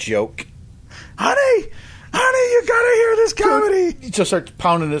from that joke. Honey, honey, you gotta hear this comedy. He just starts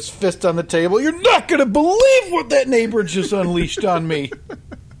pounding his fist on the table. You're not going to believe what that neighbor just unleashed on me.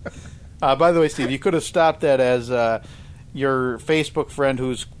 By the way, Steve, you could have stopped that as your Facebook friend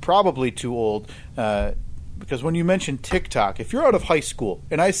who's probably too old. Because when you mention TikTok, if you're out of high school,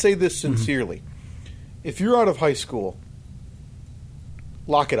 and I say this sincerely, if you're out of high school,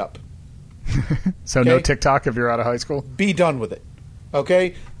 lock it up. So no TikTok if you're out of high school? Be done with it.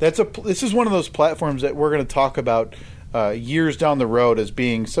 Okay? This is one of those platforms that we're going to talk about years down the road as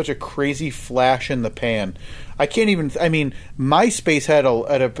being such a crazy flash in the pan. MySpace had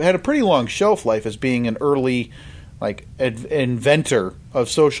a pretty long shelf life as being an early inventor of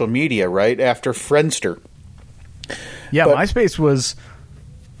social media, right? After Friendster. Yeah, but MySpace was...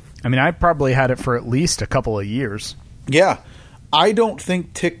 I probably had it for at least a couple of years. Yeah. I don't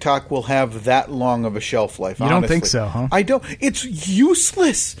think TikTok will have that long of a shelf life, honestly. You don't think so, huh? I don't. It's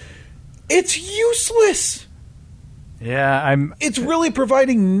useless. It's useless. Yeah, It's really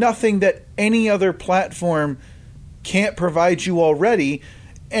providing nothing that any other platform can't provide you already,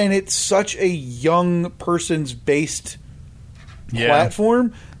 and it's such a young person's based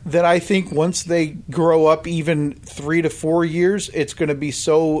platform that I think once they grow up even 3 to 4 years, it's going to be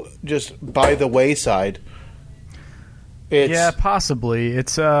so just by the wayside. Yeah, possibly.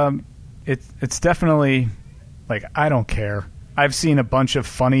 It's definitely I don't care. I've seen a bunch of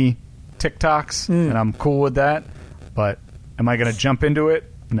funny TikToks, and I'm cool with that. But am I going to jump into it?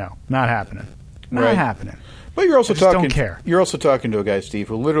 No, not happening. Not happening. But you're also don't care. You're also talking to a guy, Steve,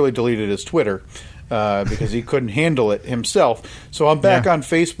 who literally deleted his Twitter because he couldn't handle it himself. So I'm back on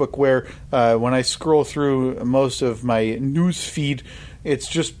Facebook, where when I scroll through most of my news feed, it's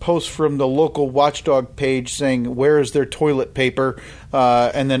just posts from the local watchdog page saying where is their toilet paper,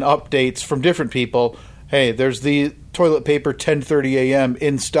 and then updates from different people. Hey, there's the toilet paper 10:30 a.m.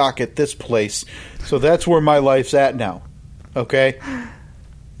 in stock at this place. So that's where my life's at now. Okay?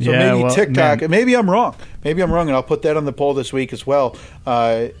 So maybe TikTok, maybe I'm wrong. Maybe I'm wrong, and I'll put that on the poll this week as well.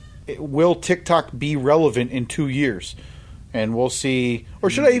 Will TikTok be relevant in 2 years? And we'll see, or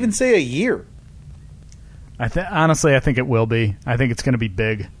should I even say a year? Honestly, I think it will be. I think it's going to be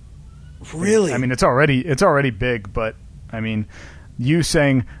big. Really? It's already big, but you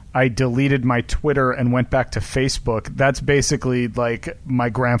saying I deleted my Twitter and went back to Facebook, that's basically like my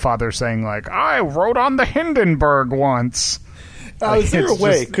grandfather saying I wrote on the Hindenburg once. Is there a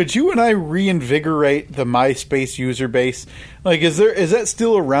way? Could you and I reinvigorate the MySpace user base? Is that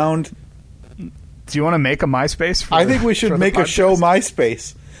still around? Do you want to make a MySpace? I think we should make a show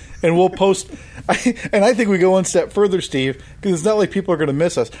MySpace. And we'll post, and I think we go one step further, Steve, because it's not like people are going to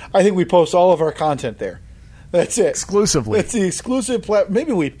miss us. I think we post all of our content there. That's it. Exclusively. It's the exclusive platform.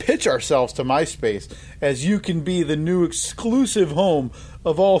 Maybe we pitch ourselves to MySpace as you can be the new exclusive home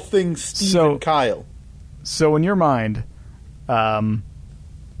of all things Steve and Kyle. So in your mind, when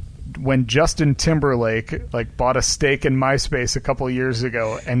Justin Timberlake bought a stake in MySpace a couple years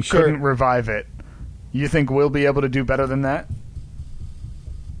ago and couldn't revive it, you think we'll be able to do better than that?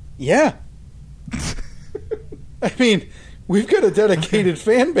 Yeah. We've got a dedicated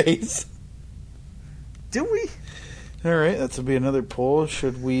fan base. Do we? All right, that will be another poll.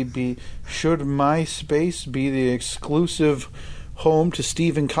 Should MySpace be the exclusive home to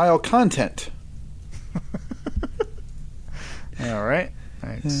Steve and Kyle content? All right.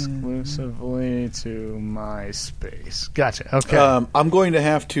 Exclusively to MySpace. Gotcha. Okay. I'm going to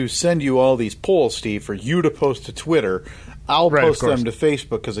have to send you all these polls, Steve, for you to post to Twitter. I'll post them to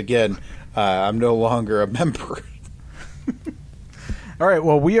Facebook because, again, I'm no longer a member. All right.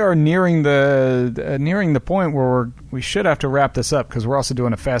 Well, we are nearing the point where we should have to wrap this up because we're also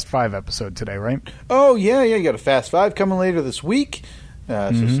doing a Fast 5 episode today, right? Oh yeah. You got a Fast 5 coming later this week,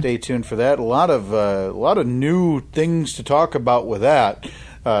 so stay tuned for that. A lot of new things to talk about with that.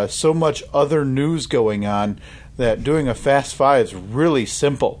 So much other news going on that doing a Fast 5 is really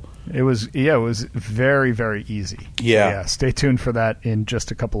simple. It was very, very easy. Yeah. Stay tuned for that in just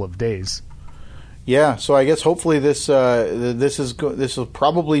a couple of days. Yeah, so I guess hopefully this will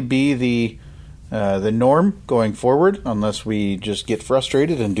probably be the norm going forward, unless we just get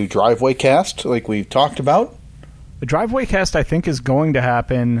frustrated and do Driveway Cast like we've talked about. The Driveway Cast, I think, is going to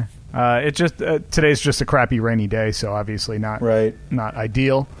happen. Today's just a crappy rainy day, so obviously not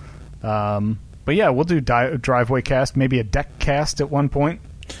ideal. But yeah, we'll do Driveway Cast, maybe a Deck Cast at one point.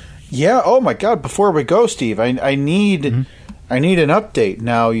 Yeah. Oh my God! Before we go, Steve, I need an update.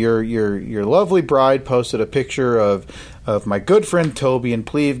 Now, your lovely bride posted a picture of my good friend Toby, and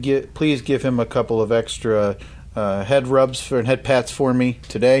please give him a couple of extra head rubs and head pats for me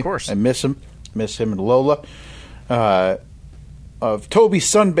today. Of course, I miss him and Lola. Toby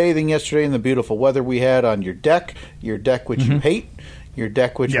sunbathing yesterday in the beautiful weather we had on your deck which you hate, your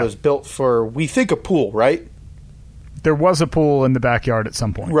deck which was built for, we think, a pool, right? There was a pool in the backyard at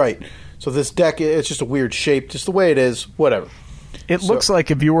some point. Right. So this deck, it's just a weird shape, just the way it is, whatever. It looks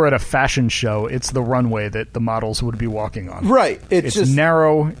like if you were at a fashion show, it's the runway that the models would be walking on. Right. It's just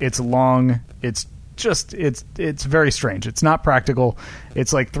narrow, it's long, it's very strange. It's not practical.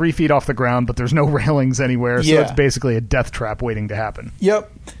 It's like 3 feet off the ground, but there's no railings anywhere, so it's basically a death trap waiting to happen.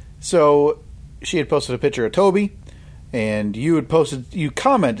 Yep. So she had posted a picture of Toby, and you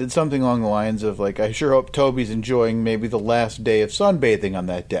commented something along the lines of, like, I sure hope Toby's enjoying maybe the last day of sunbathing on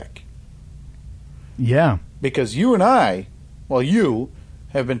that deck. Yeah. Because you and I, you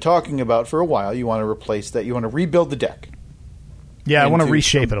have been talking about for a while, you want to replace that, you want to rebuild the deck. Yeah, I want to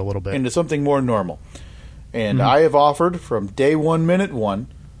reshape it a little bit. Into something more normal. And I have offered from day one, minute one,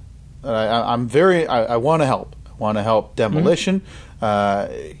 I want to help. I want to help demolition.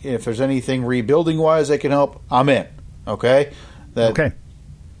 If there's anything rebuilding-wise I can help, I'm in. Okay? Okay.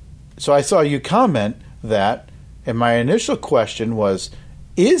 So I saw you comment that, and my initial question was,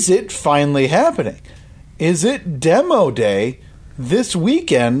 is it finally happening? Is it demo day this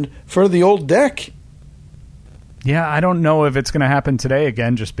weekend for the old deck? Yeah, I don't know if it's going to happen today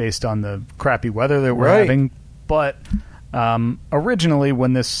again, just based on the crappy weather that we're having. But originally,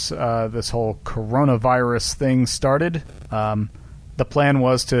 when this whole coronavirus thing started, the plan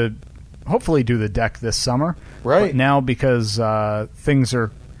was to hopefully do the deck this summer. Right. But now, because things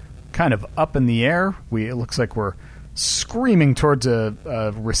are kind of up in the air, it looks like we're screaming towards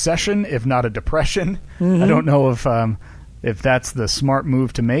a recession, if not a depression. I don't know if that's the smart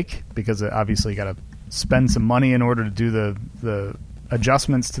move to make, because obviously you got to spend some money in order to do the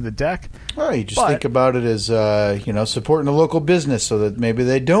adjustments to the deck. Well, you just think about it as supporting a local business so that maybe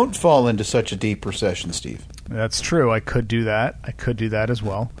they don't fall into such a deep recession, Steve. That's true. I could do that. as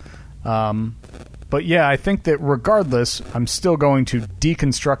well. But yeah, I think that regardless, I'm still going to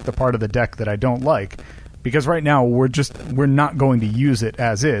deconstruct the part of the deck that I don't like, because right now we're not going to use it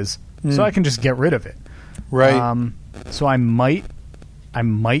as is, so I can just get rid of it. Right. So I might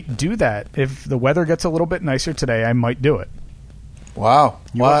do that. If the weather gets a little bit nicer today, I might do it. Wow.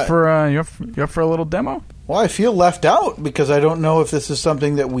 You up for a little demo? Well, I feel left out because I don't know if this is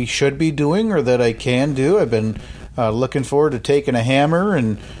something that we should be doing or that I can do. I've been looking forward to taking a hammer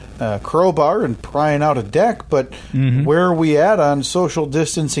and crowbar and prying out a deck, but where are we at on social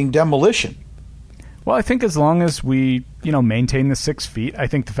distancing demolition? Well, I think as long as we, maintain the 6 feet, I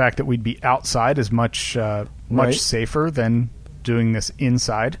think the fact that we'd be outside is much safer than doing this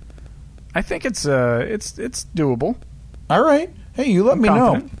inside. I think it's doable. All right. Hey, you let me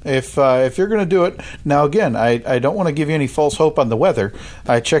know if you're going to do it. Now, again, I don't want to give you any false hope on the weather.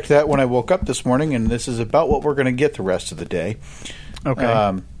 I checked that when I woke up this morning, and this is about what we're going to get the rest of the day.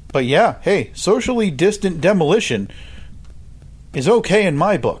 Okay. But yeah, hey, socially distant demolition is okay in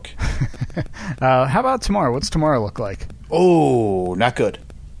my book. How about tomorrow? What's tomorrow look like? Oh, not good.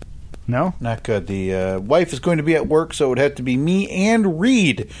 No? Not good. The wife is going to be at work, so it would have to be me and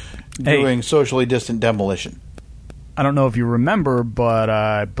Reed doing socially distant demolition. I don't know if you remember, but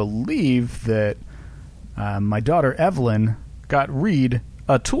I believe that my daughter Evelyn got Reed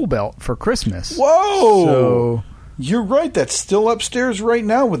a tool belt for Christmas. Whoa! So, you're right. That's still upstairs right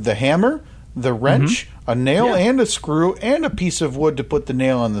now with the hammer, the wrench, a nail and a screw, and a piece of wood to put the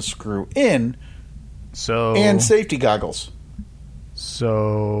nail and the screw in, and safety goggles.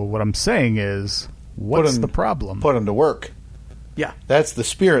 So what I'm saying is, what's the problem? Put them to work. Yeah. That's the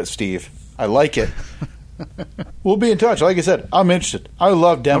spirit, Steve. I like it. We'll be in touch. Like I said, I'm interested. I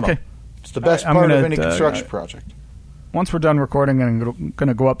love demo. Okay. It's the best part of any construction project. Once we're done recording, I'm going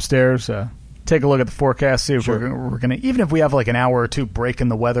to go upstairs, take a look at the forecast, see if we're going to, even if we have like an hour or two break in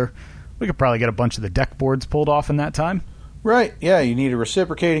the weather, we could probably get a bunch of the deck boards pulled off in that time. Right. Yeah, you need a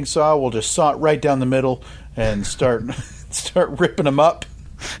reciprocating saw. We'll just saw it right down the middle and start ripping them up.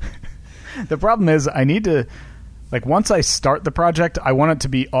 The problem is I need to, once I start the project, I want it to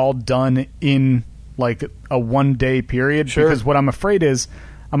be all done in a 1 day period. Sure. Because what I'm afraid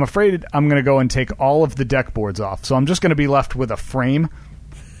I'm going to go and take all of the deck boards off. So I'm just going to be left with a frame.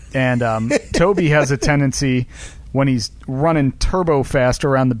 And Toby has a tendency, when he's running turbo fast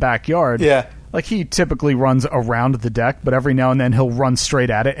around the backyard, he typically runs around the deck, but every now and then he'll run straight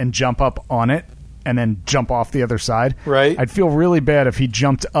at it and jump up on it and then jump off the other side. Right. I'd feel really bad if he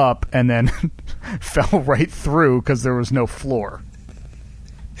jumped up and then fell right through because there was no floor.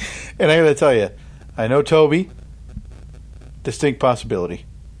 And I got to tell you, I know Toby. Distinct possibility.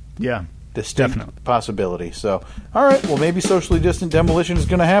 Yeah. Distinct possibility. So, all right. Well, maybe socially distant demolition is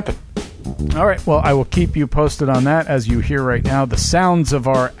going to happen. All right, well, I will keep you posted on that. As you hear right now, the sounds of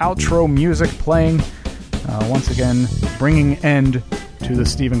our outro music playing. Once again, bringing end to the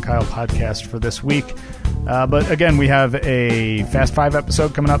Steve and Kyle podcast for this week. But again, we have a Fast 5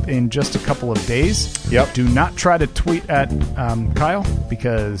 episode coming up in just a couple of days. Yep. Do not try to tweet at Kyle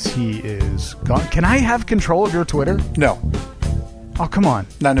because he is gone. Can I have control of your Twitter? No, Oh, come on.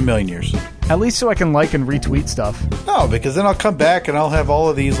 not in a million years. At least so I can like and retweet stuff. No, because then I'll come back and I'll have all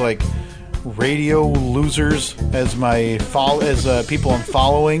of these like radio losers as my people I'm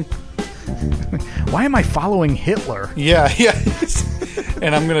following. Why am I following Hitler? Yeah.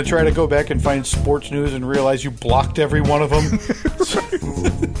 And I'm going to try to go back and find sports news and realize you blocked every one of them.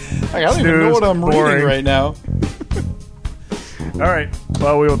 I don't even know what I'm reading right now. All right.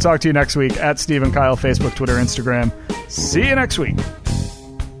 Well, we will talk to you next week at Steve and Kyle, Facebook, Twitter, Instagram. See you next week.